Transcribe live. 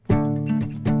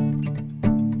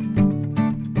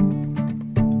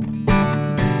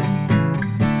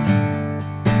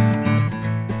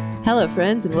Hello,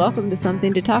 friends, and welcome to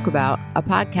Something to Talk About, a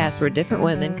podcast where different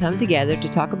women come together to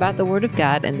talk about the Word of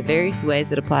God and the various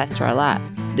ways it applies to our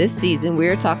lives. This season, we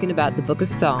are talking about the book of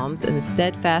Psalms and the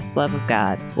steadfast love of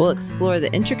God. We'll explore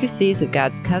the intricacies of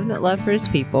God's covenant love for His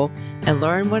people and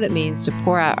learn what it means to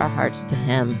pour out our hearts to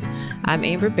Him. I'm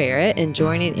Amber Barrett, and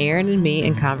joining Aaron and me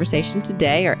in conversation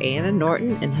today are Anna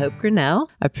Norton and Hope Grinnell.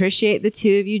 I appreciate the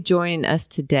two of you joining us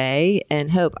today.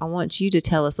 And Hope, I want you to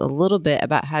tell us a little bit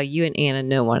about how you and Anna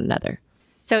know one another.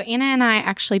 So Anna and I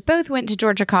actually both went to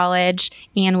Georgia College,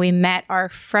 and we met our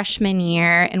freshman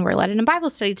year and were led in a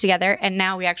Bible study together, and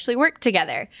now we actually work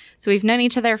together. So we've known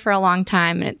each other for a long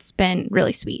time, and it's been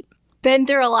really sweet. Been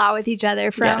through a lot with each other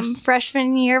from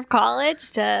freshman year of college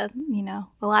to,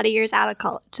 a lot of years out of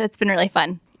college. So it's been really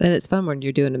fun. And it's fun when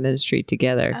you're doing a ministry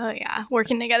together. Oh, yeah.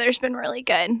 Working together has been really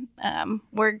good.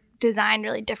 We're designed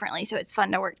really differently, so it's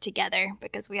fun to work together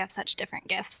because we have such different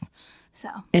gifts.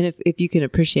 And if you can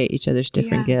appreciate each other's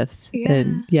different gifts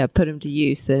and put them to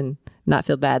use and not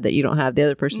feel bad that you don't have the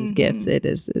other person's gifts, it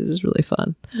is really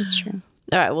fun. That's true.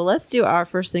 All right, well, let's do our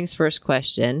first things first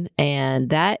question. And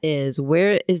that is,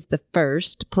 where is the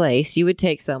first place you would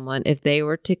take someone if they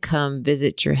were to come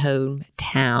visit your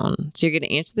hometown? So you're going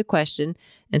to answer the question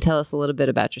and tell us a little bit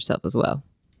about yourself as well.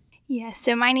 Yeah,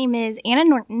 so my name is Anna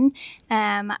Norton.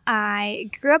 I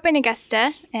grew up in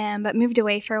Augusta, but moved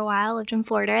away for a while, lived in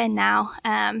Florida, and now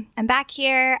I'm back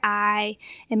here. I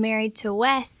am married to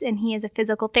Wes, and he is a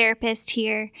physical therapist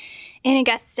here in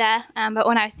Augusta. But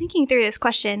when I was thinking through this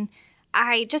question,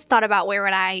 I just thought about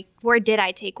where did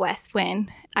I take Wes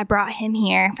when I brought him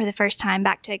here for the first time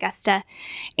back to Augusta.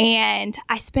 And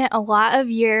I spent a lot of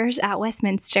years at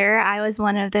Westminster. I was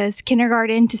one of those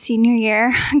kindergarten to senior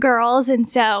year girls. And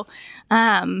so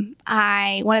one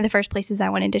of the first places I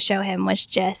wanted to show him was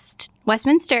just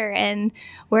Westminster and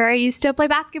where I used to play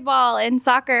basketball and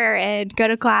soccer and go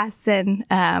to class. And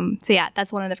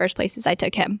that's one of the first places I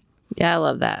took him. Yeah, I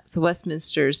love that. So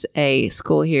Westminster's a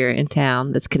school here in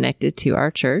town that's connected to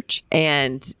our church.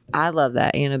 And I love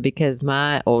that, Anna, because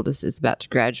my oldest is about to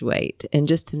graduate. And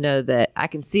just to know that I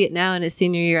can see it now in his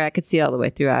senior year, I could see it all the way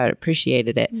through. I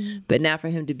appreciated it. But now for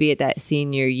him to be at that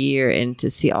senior year and to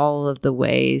see all of the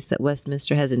ways that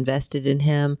Westminster has invested in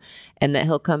him and that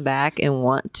he'll come back and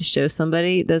want to show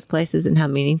somebody those places and how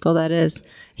meaningful that is.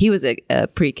 He was a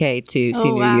pre-K to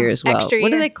senior year as well. Extra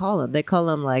What do year. they call him? They call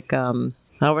him like...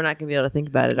 Oh, we're not going to be able to think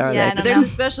about it, are Yeah, they? But there's a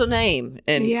special name.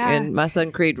 And my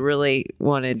son Creed really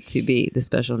wanted to be the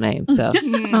special name. So that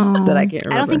I can't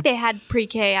remember. I don't think they had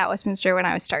pre-K at Westminster when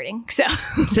I was starting.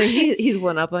 So he's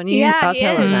one up on you? Yeah, I'll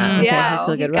tell him that. Okay, Yeah, I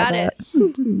feel good he's about got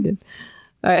that. Good.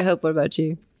 All right, Hope, what about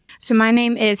you? So my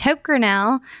name is Hope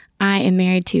Grinnell. I am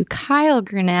married to Kyle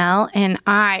Grinnell, and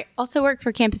I also work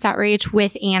for Campus Outreach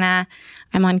with Anna.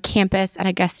 I'm on campus at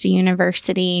Augusta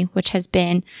University, which has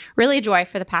been really a joy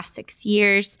for the past 6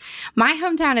 years. My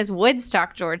hometown is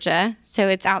Woodstock, Georgia, so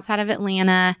it's outside of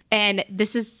Atlanta. And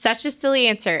this is such a silly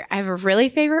answer. I have a really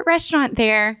favorite restaurant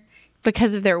there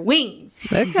because of their wings.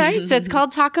 Okay. So it's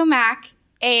called Taco Mac.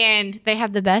 And they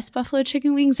have the best buffalo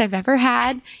chicken wings I've ever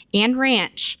had and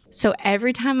ranch. So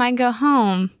every time I go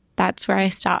home, that's where I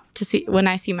stop to see when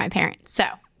I see my parents. So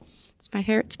it's my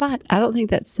favorite spot. I don't think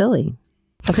that's silly.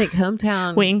 I think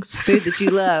hometown Wings. food that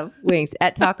you love, wings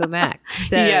at Taco Mac.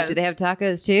 So Yes. do they have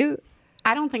tacos too?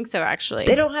 I don't think so, actually.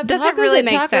 They don't have doesn't tacos really at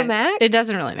make Taco sense. Mac? It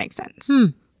doesn't really make sense.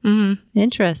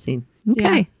 Interesting.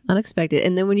 Okay. Yeah. Unexpected.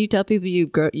 And then when you tell people you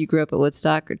grew up at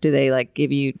Woodstock, or do they like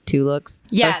give you two looks?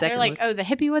 Or a Yeah, second they're like, look? oh, the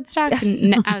hippie Woodstock?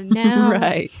 No.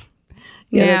 Right.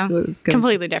 Yeah, No. that's what was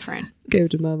Completely different. go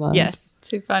to my mind. Yes.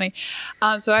 Too funny.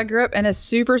 So I grew up in a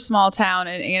super small town,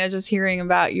 and Anna, just hearing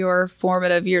about your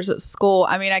formative years at school,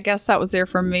 I mean, I guess that was there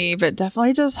for me, but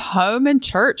definitely just home and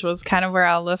church was kind of where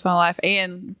I lived my life,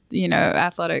 and,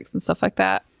 athletics and stuff like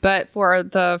that. But for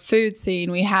the food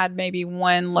scene, we had maybe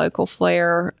one local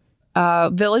flair,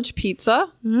 Village Pizza.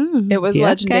 It was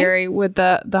legendary with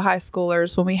the high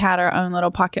schoolers. When we had our own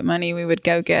little pocket money, we would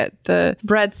go get the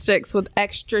breadsticks with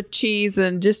extra cheese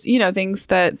and just, things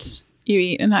that you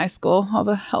eat in high school, all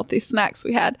the healthy snacks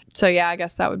we had. So yeah, I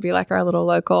guess that would be like our little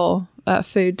local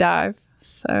food dive.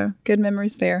 So good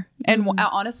memories there. And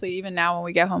honestly, even now when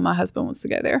we go home, my husband wants to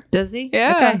go there. Does he?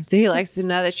 Yeah. Okay. So he likes to,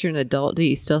 now that you're an adult, do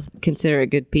you still consider a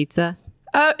good pizza?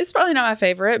 It's probably not my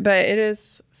favorite, but it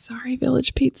is, sorry,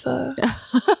 Village Pizza.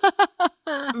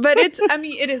 But it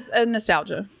is a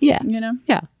nostalgia. Yeah. You know?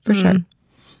 Yeah, for sure.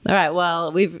 All right.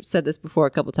 Well, we've said this before a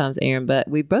couple times, Aaron, but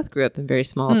we both grew up in very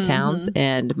small towns,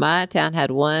 and my town had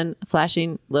one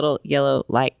flashing little yellow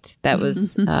light that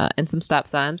was and some stop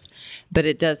signs, but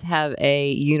it does have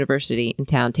a university in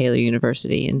town, Taylor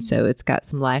University, and so it's got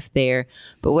some life there.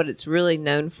 But what it's really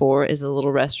known for is a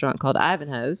little restaurant called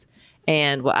Ivanhoe's.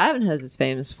 And what Ivanhoe's is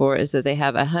famous for is that they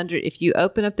have 100, if you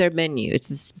open up their menu, it's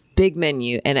this big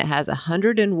menu, and it has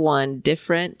 101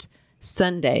 different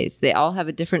Sundays. They all have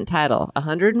a different title,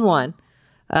 101.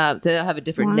 So they'll have a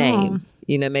different name.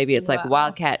 You know, maybe it's like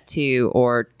Wildcat 2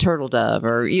 or Turtle Dove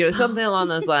or, you know, something along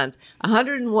those lines.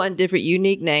 101 different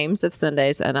unique names of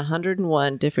Sundays and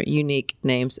 101 different unique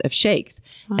names of shakes.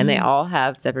 And they all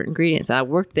have separate ingredients. And I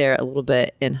worked there a little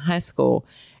bit in high school.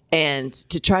 And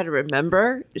to try to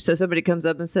remember, so somebody comes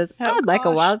up and says, I'd like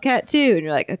a Wildcat too. And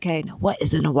you're like, okay, now what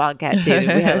is in a Wildcat too? And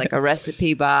we had like a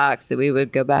recipe box that we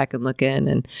would go back and look in.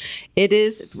 And it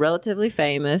is relatively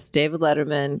famous. David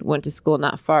Letterman went to school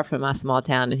not far from my small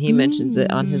town, and he mentions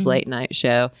it on his late night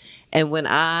show. And when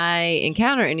I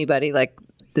encounter anybody, like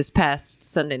this past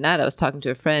Sunday night, I was talking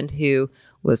to a friend who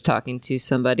was talking to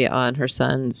somebody on her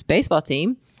son's baseball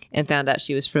team, and found out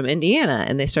she was from Indiana,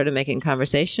 and they started making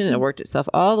conversation, and it worked itself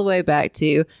all the way back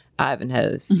to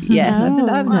Ivanhoe's. Yes, I've been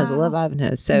to Ivanhoe's. I love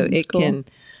Ivanhoe's. So it can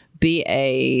be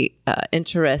a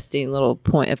interesting little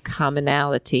point of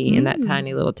commonality in that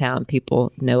tiny little town.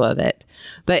 People know of it.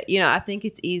 But, you know, I think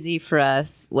it's easy for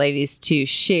us ladies to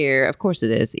share. Of course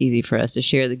it is easy for us to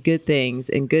share the good things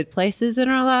and good places in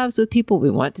our lives with people.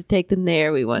 We want to take them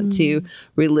there. We want to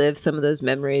relive some of those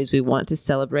memories. We want to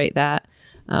celebrate that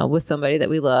with somebody that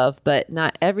we love, but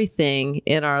not everything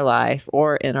in our life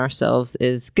or in ourselves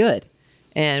is good.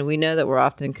 And we know that we're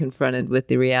often confronted with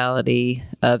the reality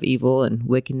of evil and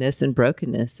wickedness and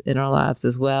brokenness in our lives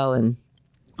as well. And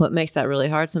what makes that really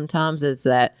hard sometimes is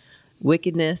that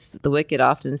wickedness, the wicked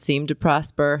often seem to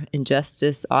prosper.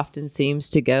 Injustice often seems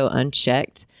to go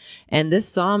unchecked. And this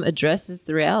psalm addresses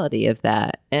the reality of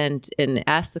that and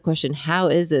asks the question, how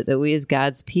is it that we as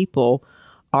God's people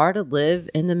are to live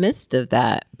in the midst of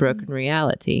that broken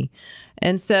reality?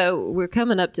 And so we're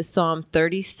coming up to Psalm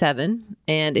 37.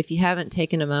 And if you haven't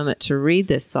taken a moment to read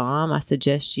this psalm, I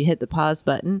suggest you hit the pause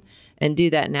button and do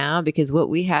that now, because what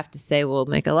we have to say will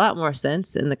make a lot more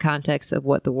sense in the context of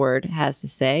what the word has to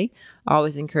say. I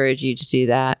always encourage you to do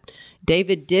that.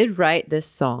 David did write this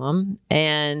psalm.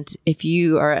 And if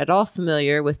you are at all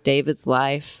familiar with David's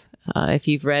life, if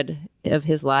you've read of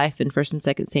his life in 1st and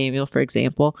 2nd Samuel, for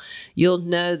example, you'll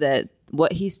know that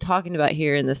what he's talking about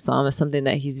here in this psalm is something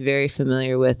that he's very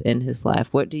familiar with in his life.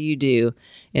 What do you do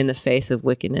in the face of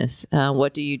wickedness?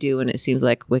 What do you do when it seems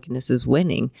like wickedness is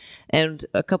winning? And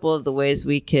a couple of the ways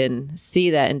we can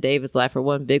see that in David's life, or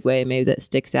one big way maybe that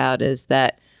sticks out, is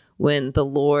that when the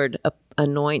Lord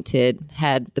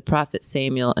had the prophet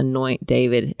Samuel anoint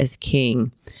David as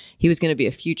king, he was going to be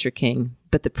a future king,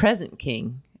 but the present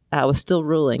king was still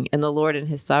ruling, and the Lord in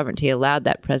his sovereignty allowed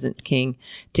that present king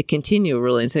to continue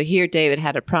ruling. So here David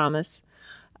had a promise,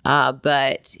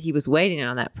 but he was waiting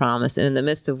on that promise. And in the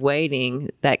midst of waiting,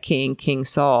 that king, King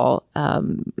Saul,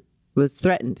 was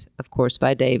threatened, of course,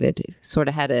 by David. Sort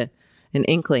of had an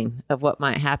inkling of what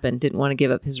might happen, didn't want to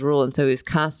give up his rule. And so he was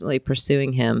constantly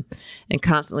pursuing him and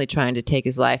constantly trying to take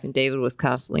his life. And David was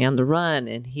constantly on the run,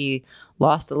 and he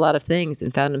lost a lot of things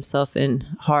and found himself in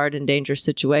hard and dangerous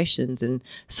situations and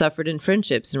suffered in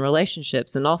friendships and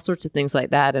relationships and all sorts of things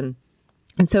like that. And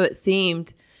so it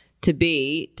seemed to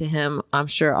be to him, I'm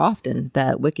sure often,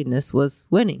 that wickedness was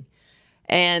winning.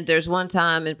 And there's one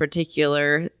time in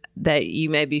particular that you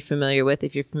may be familiar with,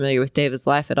 if you're familiar with David's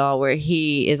life at all, where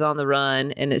he is on the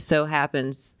run, and it just so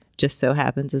happens,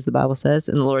 as the Bible says,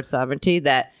 in the Lord's sovereignty,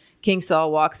 that King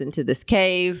Saul walks into this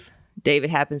cave. David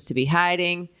happens to be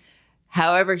hiding.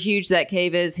 However huge that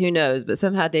cave is, who knows? But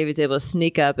somehow David's able to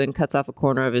sneak up and cuts off a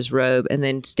corner of his robe. And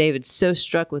then David's so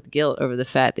struck with guilt over the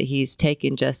fact that he's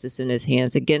taken justice in his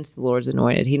hands against the Lord's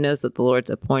anointed. He knows that the Lord's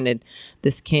appointed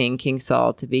this king, King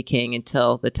Saul, to be king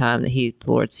until the time that the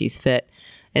Lord sees fit.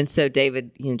 And so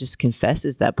David, just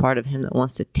confesses that part of him that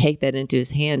wants to take that into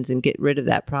his hands and get rid of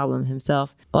that problem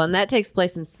himself. Well, and that takes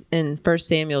place in 1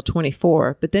 Samuel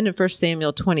 24. But then in 1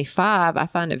 Samuel 25, I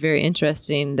find it very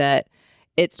interesting that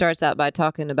it starts out by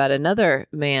talking about another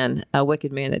man, a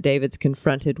wicked man that David's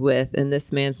confronted with. And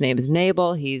this man's name is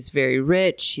Nabal. He's very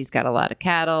rich. He's got a lot of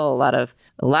cattle,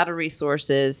 a lot of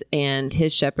resources, and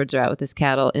his shepherds are out with his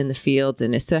cattle in the fields.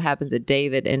 And it so happens that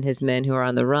David and his men who are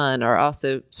on the run are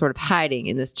also sort of hiding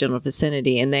in this general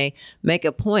vicinity. And they make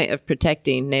a point of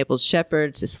protecting Nabal's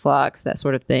shepherds, his flocks, that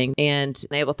sort of thing. And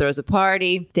Nabal throws a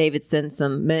party. David sends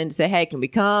some men to say, hey, can we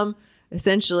come?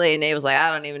 essentially. And Nabal's like,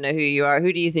 I don't even know who you are.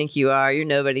 Who do you think you are? You're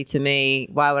nobody to me.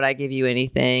 Why would I give you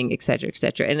anything, et cetera, et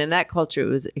cetera. And in that culture, it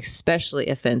was especially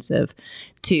offensive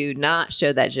to not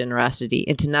show that generosity,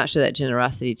 and to not show that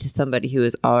generosity to somebody who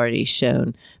has already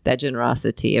shown that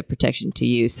generosity of protection to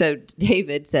you. So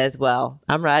David says, well,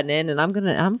 I'm riding in and I'm going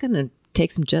to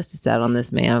take some justice out on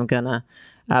this man. I'm going to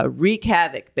wreak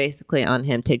havoc basically on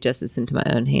him, take justice into my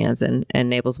own hands. And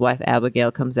Nabal's wife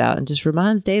Abigail comes out and just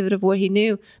reminds David of what he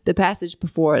knew the passage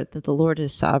before, that the Lord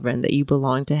is sovereign, that you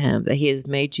belong to him, that he has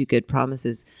made you good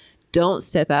promises. Don't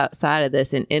step outside of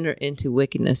this and enter into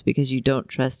wickedness because you don't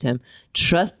trust him.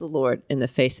 Trust the Lord in the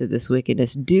face of this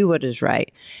wickedness. Do what is right.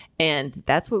 And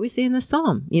that's what we see in the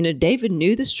psalm. You know, David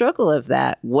knew the struggle of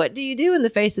that. What do you do in the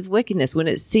face of wickedness when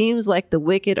it seems like the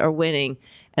wicked are winning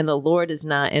and the Lord is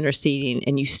not interceding,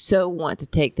 and you so want to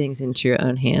take things into your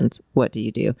own hands? What do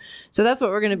you do? So that's what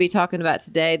we're going to be talking about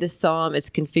today. This psalm is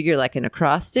configured like an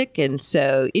acrostic. And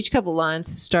so each couple lines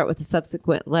start with a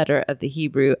subsequent letter of the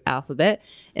Hebrew alphabet.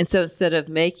 And so instead of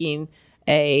making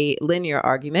a linear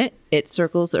argument, it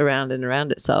circles around and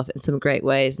around itself in some great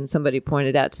ways. And somebody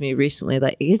pointed out to me recently,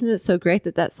 like, isn't it so great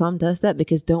that psalm does that?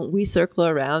 Because don't we circle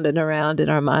around and around in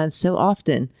our minds so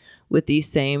often with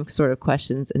these same sort of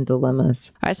questions and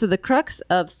dilemmas? All right, so the crux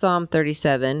of Psalm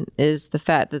 37 is the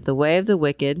fact that the way of the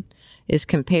wicked is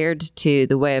compared to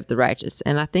the way of the righteous.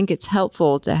 And I think it's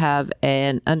helpful to have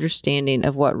an understanding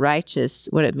of what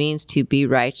it means to be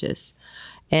righteous.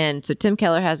 And so Tim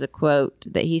Keller has a quote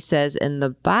that he says, in the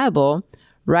Bible,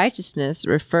 righteousness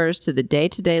refers to the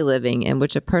day-to-day living in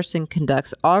which a person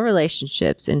conducts all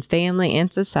relationships in family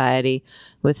and society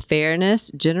with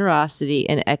fairness, generosity,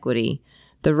 and equity.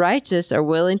 The righteous are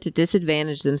willing to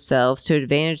disadvantage themselves to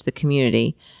advantage the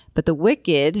community, but the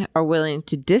wicked are willing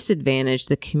to disadvantage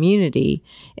the community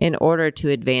in order to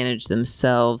advantage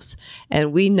themselves.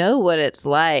 And we know what it's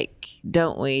like,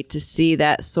 don't we, to see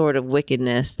that sort of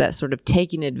wickedness, that sort of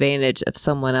taking advantage of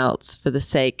someone else for the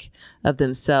sake of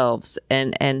themselves.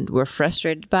 And we're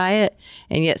frustrated by it.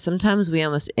 And yet sometimes we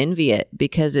almost envy it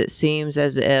because it seems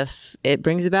as if it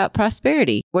brings about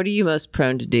prosperity. What are you most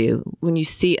prone to do when you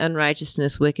see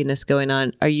unrighteousness, wickedness going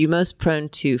on? Are you most prone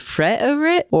to fret over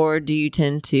it, or do you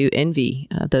tend to envy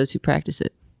those who practice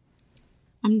it?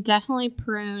 I'm definitely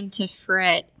prone to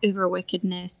fret over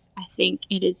wickedness. I think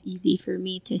it is easy for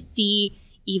me to see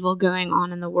evil going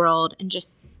on in the world and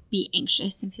just be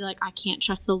anxious and feel like I can't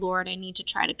trust the Lord. I need to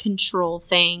try to control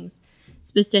things.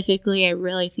 Specifically, I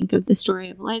really think of the story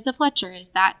of Eliza Fletcher.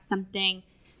 Is that something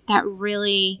that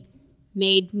really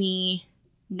made me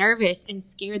nervous and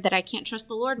scared that I can't trust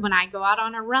the Lord when I go out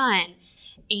on a run,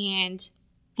 and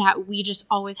that we just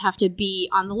always have to be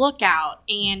on the lookout,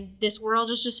 and this world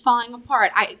is just falling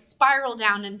apart. I spiral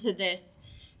down into this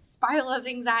spiral of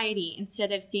anxiety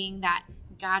instead of seeing that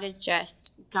God is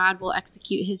just, God will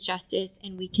execute his justice,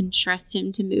 and we can trust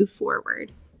him to move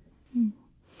forward.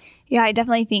 Yeah, I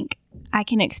definitely think I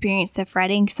can experience the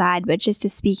fretting side, but just to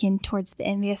speak in towards the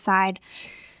envious side,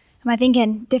 I think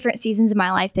in different seasons of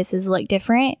my life, this has looked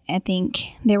different. I think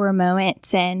there were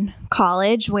moments in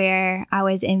college where I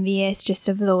was envious just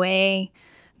of the way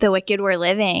the wicked were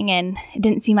living, and it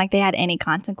didn't seem like they had any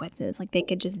consequences. Like they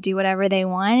could just do whatever they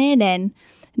wanted and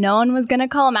no one was going to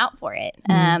call them out for it.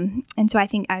 And so I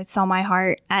think I saw my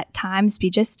heart at times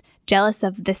be just jealous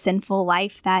of the sinful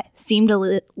life that seemed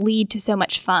to lead to so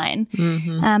much fun.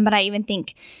 But I even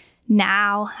think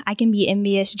now I can be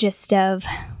envious just of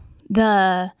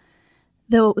the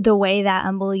way that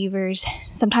unbelievers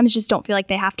sometimes just don't feel like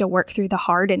they have to work through the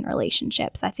hard in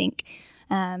relationships. I think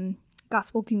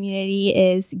gospel community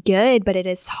is good, but it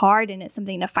is hard and it's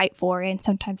something to fight for. And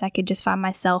sometimes I could just find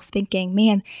myself thinking,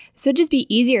 man, this would just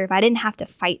be easier if I didn't have to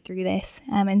fight through this.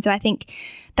 And so I think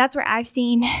that's where I've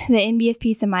seen the envious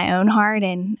piece in my own heart,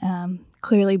 and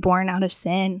clearly born out of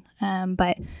sin.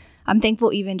 But I'm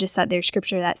thankful even just that there's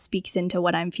scripture that speaks into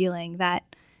what I'm feeling, that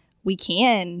we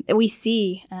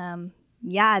see,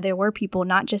 there were people,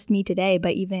 not just me today,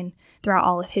 but even throughout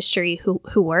all of history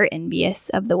who were envious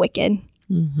of the wicked.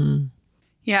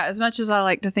 Yeah, as much as I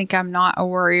like to think I'm not a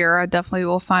worrier, I definitely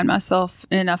will find myself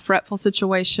in a fretful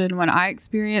situation when I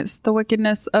experience the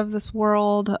wickedness of this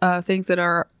world. Things that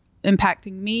are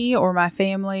impacting me or my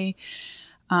family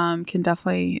can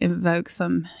definitely evoke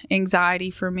some anxiety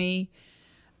for me.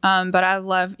 But I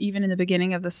love, even in the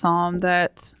beginning of the psalm,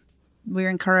 that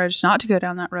we're encouraged not to go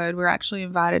down that road. We're actually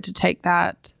invited to take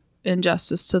that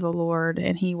injustice to the Lord,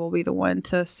 and he will be the one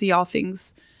to see all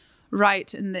things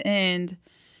right in the end.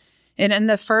 And in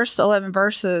the first 11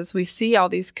 verses, we see all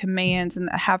these commands and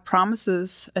have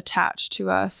promises attached to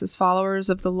us as followers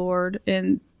of the Lord.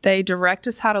 And they direct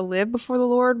us how to live before the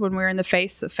Lord when we're in the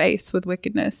face to face with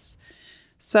wickedness.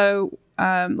 So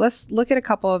let's look at a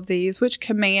couple of these. Which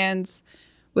commands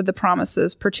would the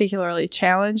promises particularly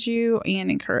challenge you and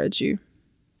encourage you?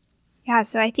 Yeah,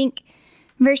 so I think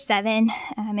verse 7,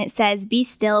 it says, "Be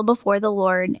still before the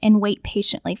Lord and wait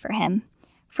patiently for him.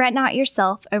 Fret not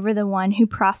yourself over the one who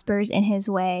prospers in his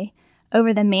way,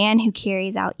 over the man who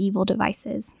carries out evil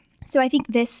devices." So I think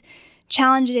this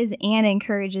challenges and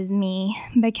encourages me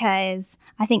because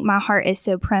I think my heart is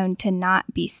so prone to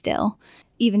not be still.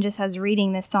 Even just as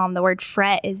reading this psalm, the word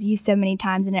fret is used so many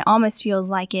times, and it almost feels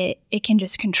like it can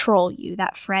just control you,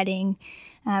 that fretting.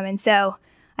 And so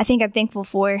I think I'm thankful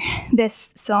for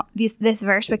this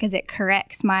verse because it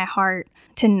corrects my heart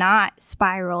to not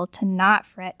spiral, to not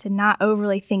fret, to not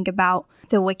overly think about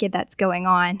the wicked that's going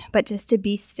on, but just to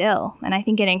be still. And I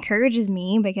think it encourages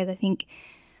me because I think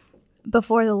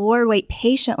before the Lord, wait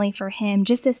patiently for him,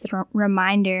 just this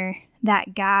reminder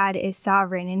that God is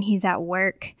sovereign and he's at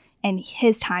work and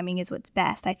his timing is what's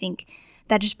best. I think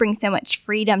that just brings so much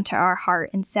freedom to our heart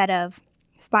instead of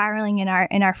spiraling in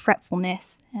our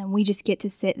fretfulness. And we just get to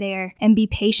sit there and be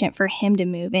patient for him to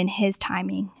move in his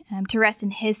timing, to rest in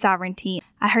his sovereignty.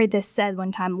 I heard this said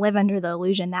one time, live under the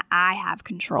illusion that I have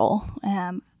control.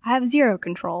 I have zero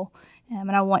control,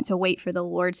 and I want to wait for the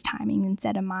Lord's timing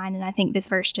instead of mine. And I think this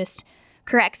verse just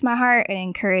corrects my heart and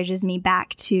encourages me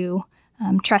back to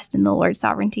trust in the Lord's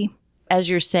sovereignty. As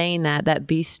you're saying that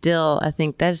be still, I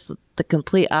think that's the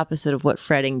complete opposite of what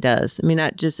fretting does.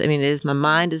 It is my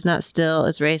mind is not still,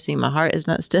 it's racing. My heart is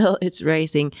not still, it's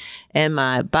racing. And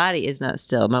my body is not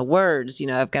still. My words,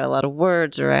 I've got a lot of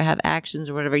words or I have actions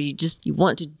or whatever. You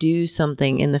want to do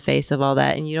something in the face of all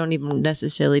that. And you don't even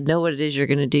necessarily know what it is you're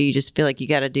going to do. You just feel like you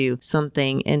got to do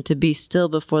something. And to be still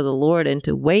before the Lord and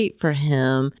to wait for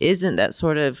him isn't that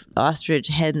sort of ostrich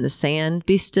head in the sand.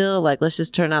 Be still, like, let's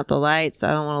just turn out the lights.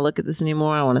 I don't want to look at this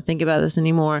anymore. I don't want to think about this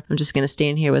anymore. I'm just going to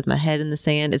stand here with my head in the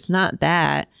sand. It's not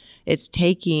that. It's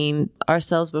taking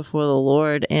ourselves before the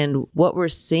Lord, and what we're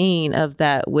seeing of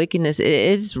that wickedness,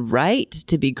 it's right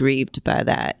to be grieved by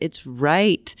that. It's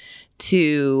right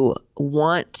to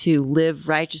want to live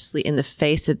righteously in the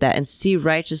face of that and see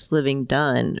righteous living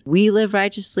done. We live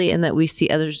righteously and that we see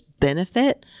others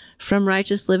benefit from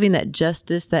righteous living, that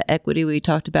justice, that equity we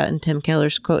talked about in Tim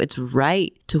Keller's quote. It's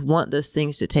right to want those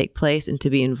things to take place and to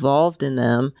be involved in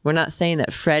them. We're not saying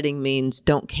that fretting means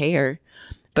don't care.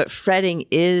 But fretting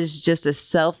is just a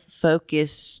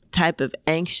self-focused type of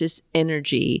anxious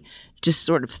energy just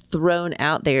sort of thrown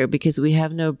out there because we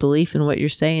have no belief in what you're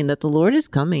saying, that the Lord is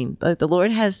coming. Like the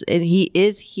Lord has, and he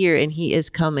is here and he is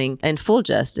coming in full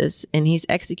justice and he's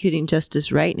executing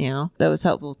justice right now. That was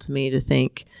helpful to me to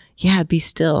think, yeah, be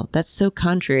still. That's so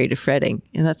contrary to fretting.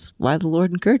 And that's why the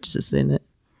Lord encourages us in it.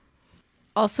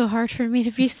 Also hard for me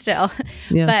to be still.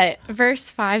 Yeah. But verse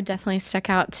 5 definitely stuck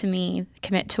out to me.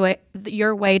 Commit to it,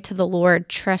 your way to the Lord,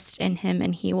 trust in him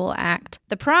and he will act.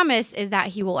 The promise is that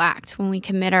he will act when we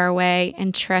commit our way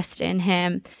and trust in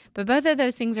him. But both of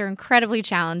those things are incredibly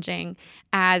challenging,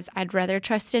 as I'd rather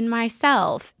trust in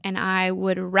myself and I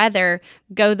would rather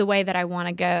go the way that I want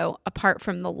to go apart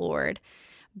from the Lord.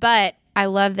 But I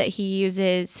love that he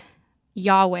uses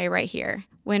Yahweh right here.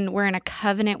 When we're in a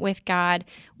covenant with God,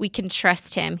 we can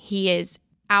trust him. He is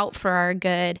out for our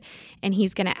good, and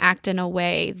he's going to act in a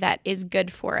way that is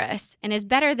good for us and is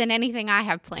better than anything I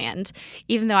have planned,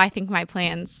 even though I think my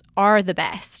plans are the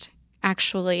best.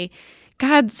 Actually,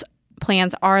 God's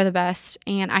plans are the best,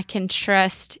 and I can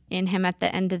trust in him at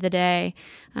the end of the day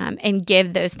and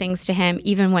give those things to him,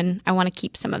 even when I want to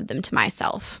keep some of them to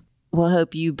myself. Well, I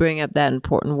hope you bring up that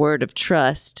important word of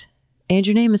trust. And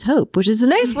your name is Hope, which is the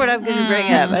next word I'm going to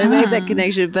bring up. I made that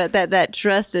connection, but that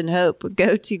trust and hope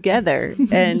go together.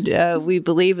 And we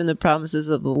believe in the promises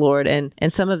of the Lord. And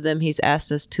some of them he's asked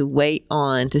us to wait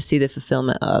on to see the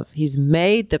fulfillment of. He's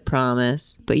made the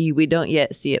promise, but we don't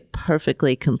yet see it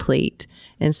perfectly complete.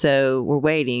 And so we're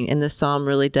waiting. And the psalm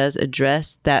really does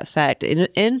address that fact.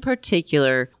 In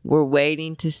particular, we're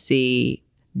waiting to see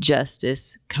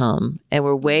justice come. And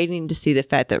we're waiting to see the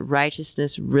fact that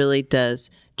righteousness really does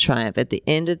triumph. At the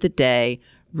end of the day,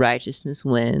 righteousness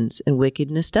wins and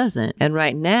wickedness doesn't. And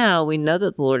right now, we know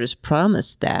that the Lord has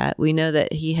promised that. We know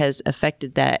that he has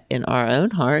affected that in our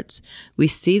own hearts. We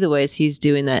see the ways he's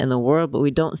doing that in the world, but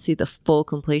we don't see the full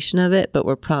completion of it, but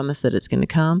we're promised that it's going to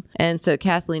come. And so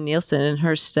Kathleen Nielsen, in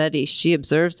her study, she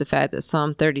observes the fact that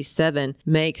Psalm 37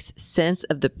 makes sense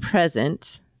of the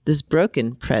present, this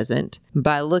broken present,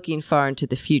 by looking far into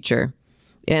the future.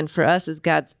 And for us as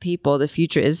God's people, the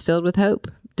future is filled with hope,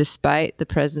 despite the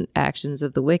present actions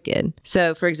of the wicked.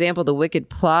 So, for example, the wicked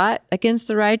plot against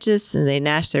the righteous and they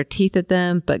gnash their teeth at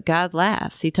them, but God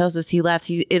laughs. He tells us he laughs.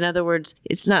 In other words,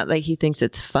 it's not like he thinks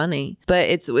it's funny, but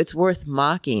it's worth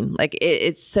mocking. Like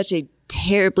it's such a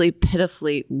terribly,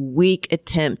 pitifully weak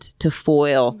attempt to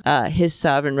foil his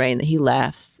sovereign reign that he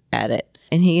laughs at it.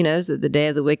 And he knows that the day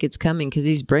of the wicked's coming because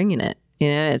he's bringing it.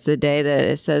 It's the day that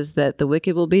it says that the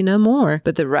wicked will be no more,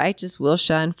 but the righteous will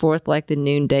shine forth like the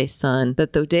noonday sun,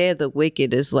 that the day of the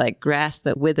wicked is like grass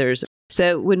that withers.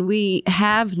 So when we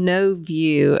have no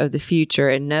view of the future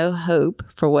and no hope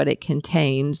for what it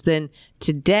contains, then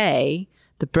today,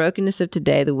 the brokenness of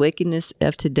today, the wickedness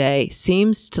of today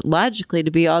seems logically to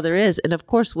be all there is. And of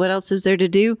course, what else is there to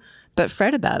do but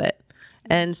fret about it?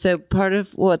 And so part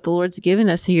of what the Lord's given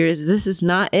us here is this is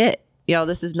not it. Y'all,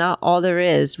 this is not all there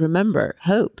is. Remember,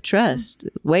 hope, trust,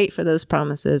 wait for those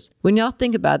promises. When y'all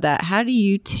think about that, how do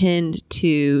you tend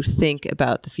to think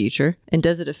about the future? And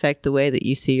does it affect the way that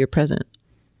you see your present?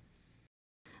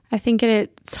 I think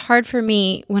it's hard for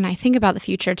me when I think about the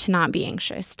future to not be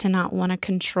anxious, to not want to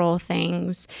control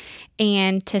things,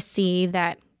 and to see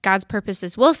that God's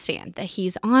purposes will stand, that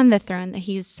he's on the throne, that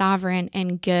he's sovereign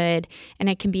and good. And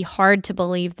it can be hard to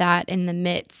believe that in the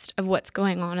midst of what's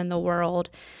going on in the world.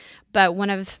 But one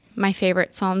of my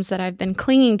favorite Psalms that I've been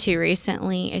clinging to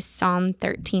recently is Psalm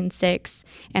 13:6.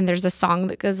 And there's a song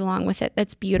that goes along with it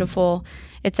that's beautiful.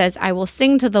 It says, "I will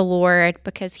sing to the Lord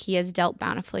because he has dealt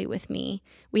bountifully with me."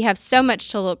 We have so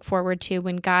much to look forward to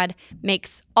when God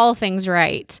makes all things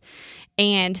right.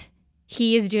 And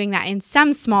he is doing that in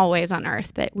some small ways on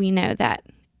earth, but we know that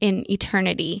in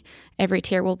eternity, every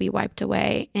tear will be wiped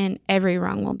away and every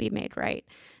wrong will be made right.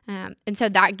 And so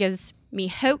that gives me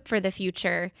hope for the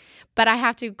future, but I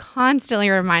have to constantly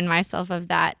remind myself of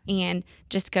that and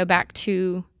just go back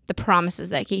to the promises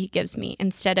that he gives me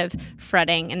instead of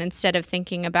fretting and instead of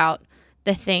thinking about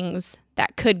the things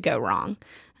that could go wrong,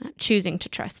 choosing to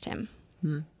trust him.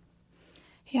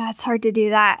 Yeah, it's hard to do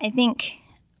that. I think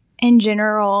in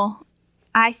general,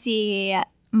 I see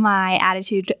my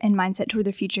attitude and mindset toward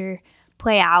the future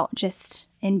play out just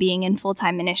in being in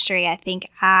full-time ministry. I think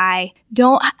I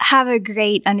don't have a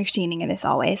great understanding of this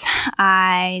always.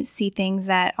 I see things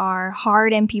that are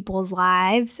hard in people's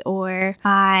lives, or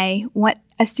I want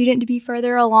a student to be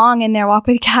further along in their walk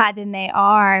with God than they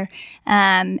are.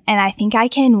 And I think I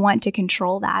can want to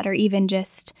control that, or even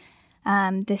just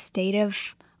the state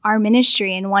of our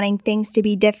ministry and wanting things to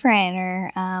be different,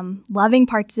 or loving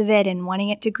parts of it and wanting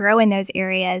it to grow in those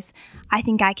areas. I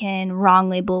think I can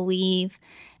wrongly believe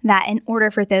that in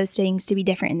order for those things to be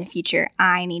different in the future,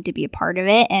 I need to be a part of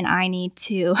it and I need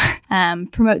to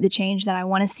promote the change that I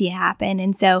want to see happen.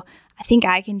 And so I think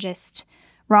I can just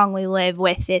wrongly live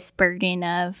with this burden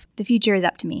of the future is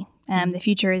up to me. The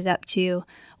future is up to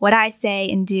what I say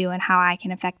and do and how I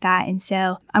can affect that. And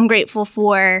so I'm grateful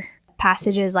for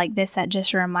passages like this that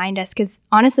just remind us, because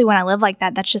honestly, when I live like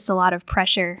that, that's just a lot of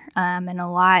pressure and a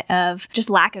lot of just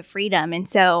lack of freedom. And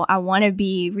so I want to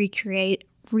be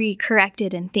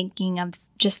recorrected in thinking of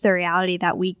just the reality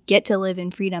that we get to live in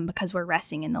freedom because we're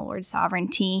resting in the Lord's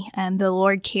sovereignty. The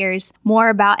Lord cares more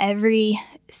about every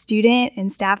student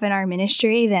and staff in our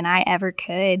ministry than I ever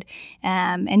could.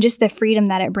 And just the freedom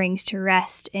that it brings to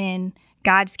rest in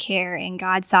God's care and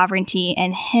God's sovereignty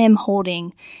and him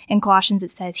holding. In Colossians, it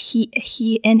says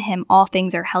he in him, all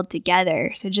things are held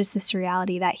together. So just this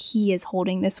reality that he is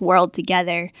holding this world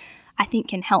together, I think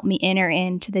can help me enter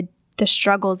into the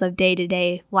struggles of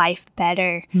day-to-day life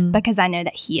better because I know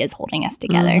that he is holding us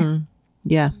together. Mm-hmm.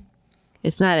 Yeah.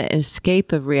 It's not an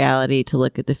escape of reality to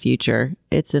look at the future.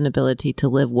 It's an ability to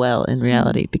live well in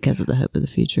reality because of the hope of the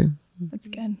future. That's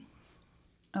good.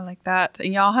 I like that.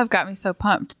 And y'all have got me so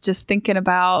pumped just thinking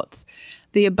about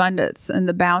the abundance and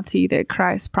the bounty that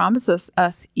Christ promises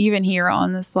us even here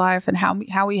on this life, and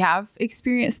how we have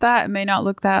experienced that. It may not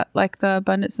look that like the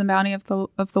abundance and bounty of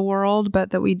the world,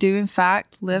 but that we do in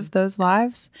fact live those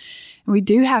lives. And we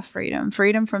do have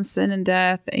freedom from sin and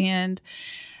death. And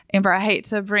Amber, I hate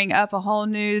to bring up a whole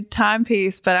new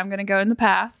timepiece, but I'm going to go in the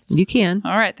past. You can.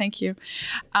 All right. Thank you.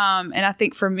 And I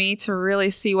think for me to really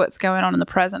see what's going on in the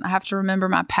present, I have to remember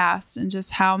my past and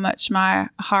just how much my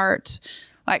heart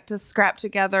liked to scrap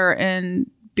together and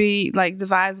be like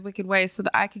devise wicked ways so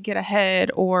that I could get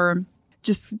ahead, or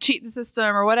just cheat the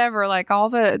system or whatever, like all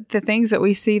the things that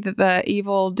we see that the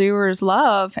evil doers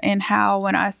love, and how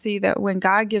when I see that when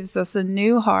God gives us a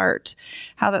new heart,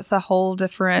 how that's a whole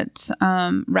different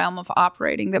realm of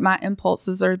operating, that my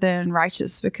impulses are then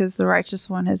righteous because the righteous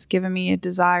one has given me a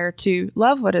desire to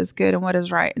love what is good and what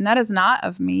is right. And that is not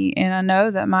of me. And I know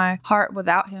that my heart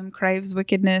without him craves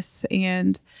wickedness.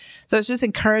 And so it's just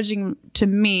encouraging to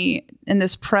me in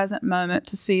this present moment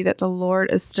to see that the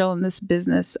Lord is still in this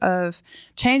business of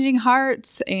changing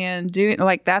hearts and doing,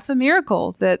 like, that's a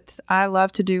miracle that I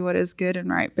love to do what is good and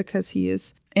right because he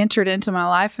has entered into my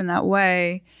life in that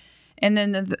way. And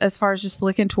then as far as just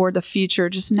looking toward the future,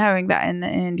 just knowing that in the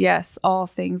end, yes, all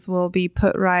things will be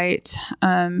put right,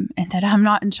 and that I'm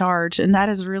not in charge. And that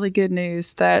is really good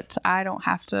news, that I don't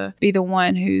have to be the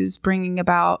one who's bringing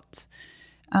about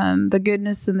the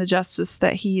goodness and the justice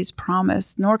that he's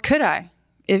promised, nor could I,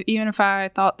 even if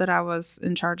I thought that I was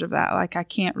in charge of that. Like, I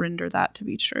can't render that to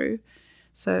be true.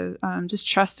 So just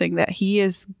trusting that he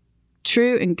is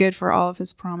true and good for all of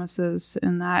his promises,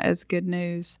 and that is good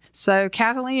news. So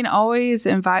Kathleen always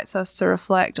invites us to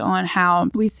reflect on how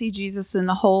we see Jesus in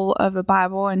the whole of the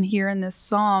Bible, and here in this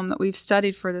psalm that we've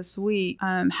studied for this week,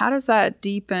 how does that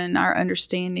deepen our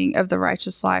understanding of the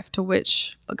righteous life to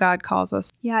which God calls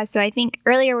us? Yeah, so I think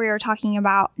earlier we were talking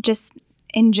about just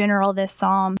in general, this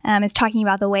psalm is talking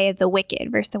about the way of the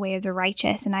wicked versus the way of the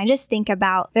righteous. And I just think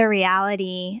about the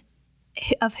reality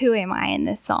of who am I in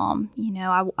this psalm. You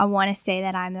know, I want to say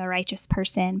that I'm the righteous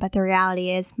person, but the reality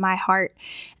is my heart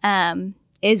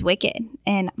is wicked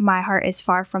and my heart is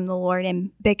far from the Lord.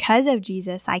 And because of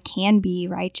Jesus, I can be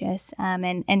righteous.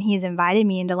 And he's invited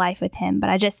me into life with him. But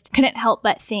I just couldn't help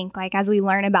but think, like, as we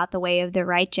learn about the way of the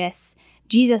righteous,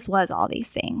 Jesus was all these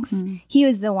things. He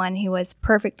was the one who was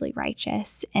perfectly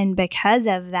righteous. And because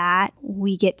of that,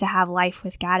 we get to have life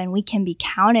with God and we can be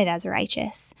counted as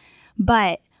righteous.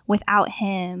 But without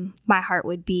him, my heart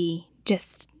would be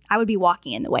I would be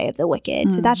walking in the way of the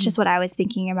wicked. So that's just what I was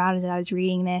thinking about as I was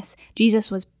reading this.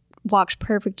 Jesus walked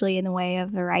perfectly in the way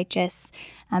of the righteous.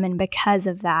 And because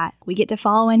of that, we get to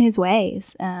follow in his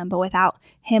ways. But without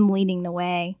him leading the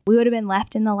way, we would have been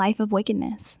left in the life of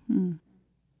wickedness.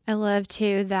 I love,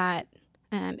 too, that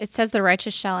it says the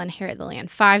righteous shall inherit the land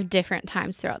 5 different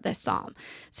times throughout this psalm.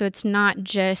 So it's not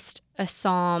just a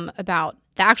psalm about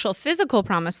the actual physical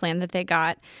promised land that they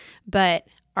got, but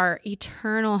our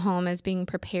eternal home is being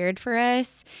prepared for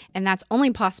us, and that's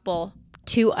only possible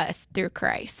to us through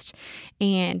Christ.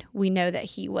 And we know that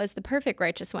he was the perfect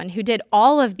righteous one who did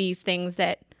all of these things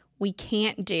that we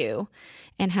can't do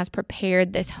and has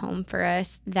prepared this home for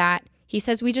us that he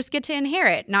says we just get to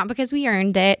inherit, not because we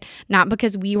earned it, not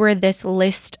because we were this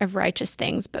list of righteous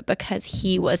things, but because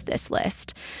he was this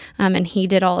list. And he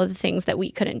did all of the things that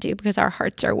we couldn't do because our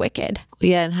hearts are wicked.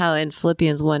 Yeah, and how in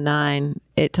Philippians 1:9,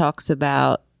 it talks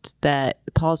about that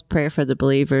Paul's prayer for the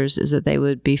believers is that they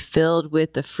would be filled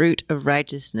with the fruit of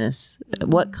righteousness.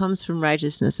 What comes from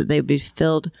righteousness, that they would be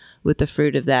filled with the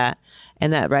fruit of that.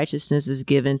 And that righteousness is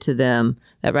given to them.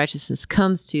 That righteousness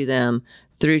comes to them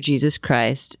through Jesus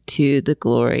Christ to the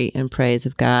glory and praise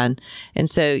of God. And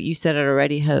so you said it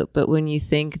already, Hope, but when you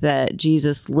think that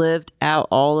Jesus lived out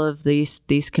all of these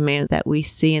commands that we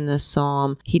see in this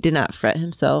psalm, he did not fret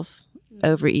himself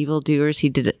over evildoers. He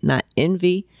did not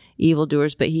envy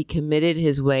evildoers, but he committed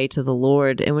his way to the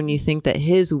Lord. And when you think that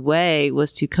his way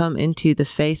was to come into the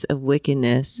face of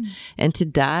wickedness and to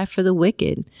die for the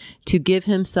wicked, to give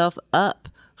himself up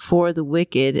for the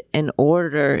wicked in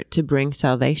order to bring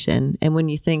salvation. And when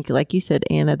you think, like you said,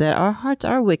 Anna, that our hearts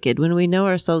are wicked, when we know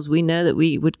ourselves, we know that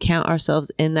we would count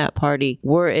ourselves in that party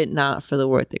were it not for the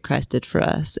work that Christ did for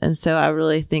us. And so I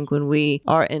really think when we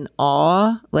are in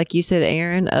awe, like you said,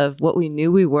 Aaron, of what we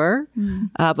knew we were,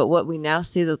 but what we now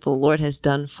see that the Lord has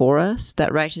done for us,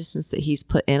 that righteousness that he's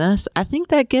put in us, I think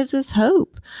that gives us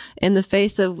hope in the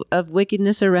face of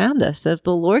wickedness around us. That if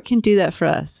the Lord can do that for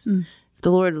us,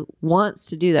 the Lord wants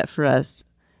to do that for us,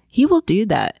 he will do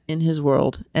that in his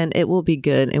world, and it will be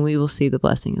good, and we will see the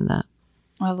blessing of that.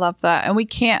 I love that. And we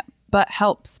can't but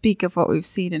help speak of what we've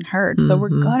seen and heard. So we're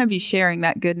going to be sharing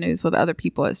that good news with other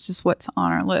people. It's just what's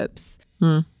on our lips.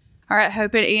 All right,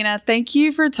 Hope and Anna, thank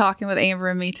you for talking with Amber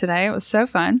and me today. It was so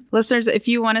fun. Listeners, if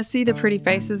you want to see the pretty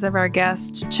faces of our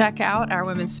guests, check out our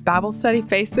Women's Bible Study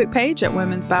Facebook page at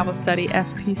Women's Bible Study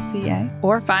FPCA,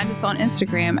 or find us on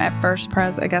Instagram at First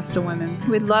Pres Augusta Women.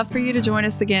 We'd love for you to join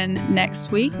us again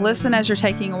next week. Listen as you're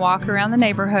taking a walk around the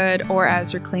neighborhood or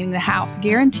as you're cleaning the house,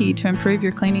 guaranteed to improve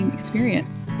your cleaning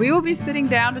experience. We will be sitting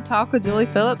down to talk with Julie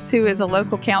Phillips, who is a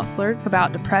local counselor,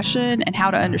 about depression and how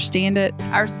to understand it,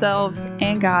 ourselves,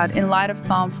 and God in light of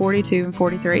Psalm 42 and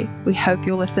 43. We hope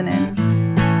you'll listen in.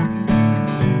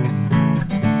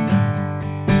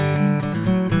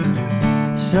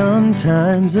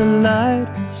 Sometimes the light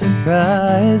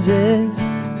surprises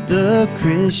the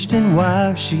Christian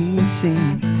wife she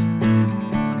sees.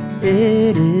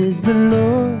 It is the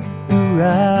Lord who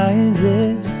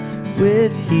rises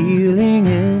with healing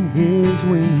in his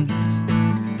wings.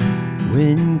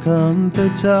 When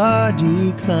comforts are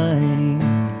declining,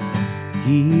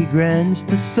 he grants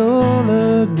the soul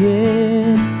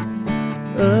again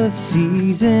a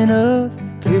season of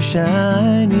clear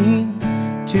shining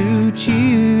to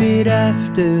cheer it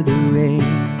after the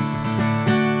rain.